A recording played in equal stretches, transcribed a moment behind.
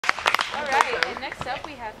next up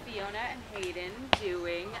we have Fiona and Hayden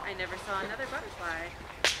doing I Never Saw Another Butterfly.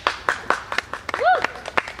 Woo!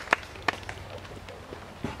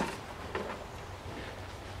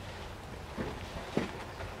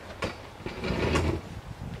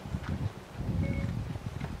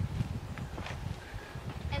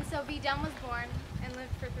 And so V-Dum was born and lived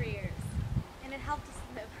for 3 years. And it helped us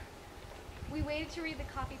live. We waited to read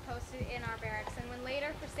the copy posted in our barracks, and when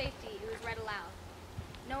later, for safety, it was read aloud.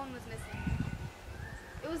 No one was missing.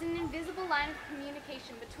 It was an invisible line of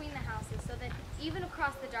communication between the houses, so that even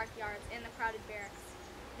across the dark yards and the crowded barracks,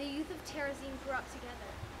 the youth of Terrazine grew up together.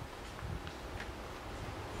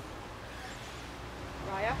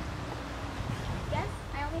 Raya? Yes?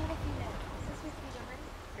 I only have a few minutes. Is this with V-Dum ready?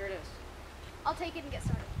 Here it is. I'll take it and get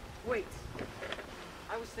started. Wait.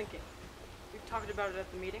 I was thinking. We've talked about it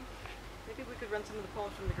at the meeting. Maybe we could run some of the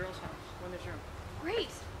poems from the girls' house when there's room.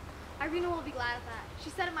 Great! Irina will be glad of that.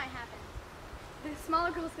 She said it might happen. The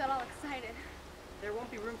smaller girls got all excited. There won't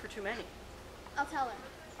be room for too many. I'll tell her.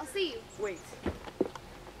 I'll see you. Wait.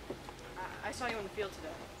 I saw you in the field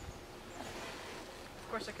today. Of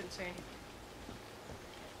course I couldn't say anything.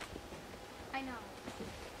 I know.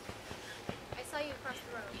 I saw you across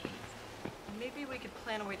the road. Maybe we could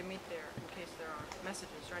plan a way to meet there in case there are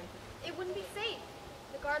messages or anything. It wouldn't be safe.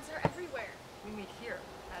 The guards are everywhere. We meet here,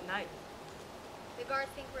 at night. The guards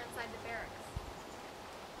think we're inside the barracks.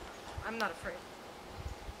 I'm not afraid.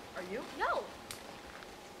 Are you? No!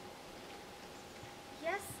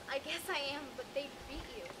 Yes, I guess I am, but they beat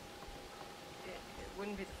you. It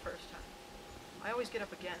wouldn't be the first time. I always get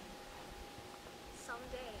up again.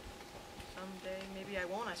 Someday. Someday, maybe I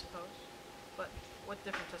won't, I suppose. But what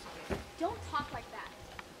difference does it make? Don't talk like that.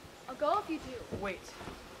 I'll go if you do. Wait.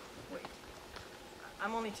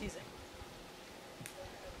 I'm only teasing.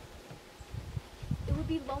 It would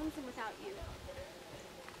be lonesome without you.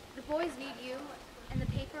 The boys need you, and the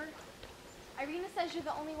paper. Irina says you're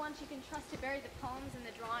the only one she can trust to bury the poems and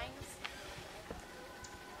the drawings.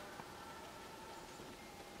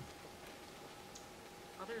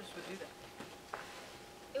 Others would do that.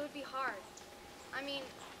 It would be hard. I mean,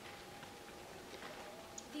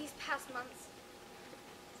 these past months,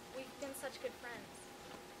 we've been such good friends.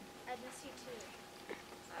 I'd miss you too.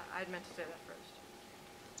 I'd meant to say that first.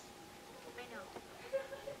 I know.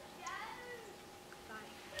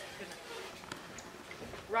 Bye. Good night.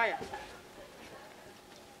 Raya,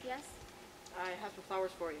 Yes? I have some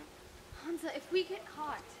flowers for you. Hansa, if we get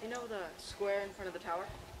caught, You know the square in front of the tower?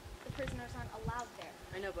 the prisoners aren't allowed there.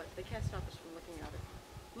 I know, but they can't stop us from looking at it.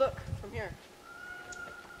 Look, from here.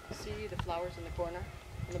 See the flowers in the corner?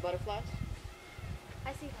 And the butterflies?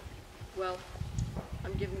 I see them. Well,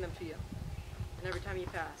 I'm giving them to you. And every time you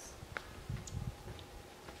pass.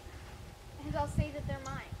 And I'll say that they're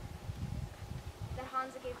mine. That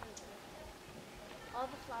Hansa gave them to me. All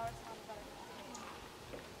the flowers and all the butterflies.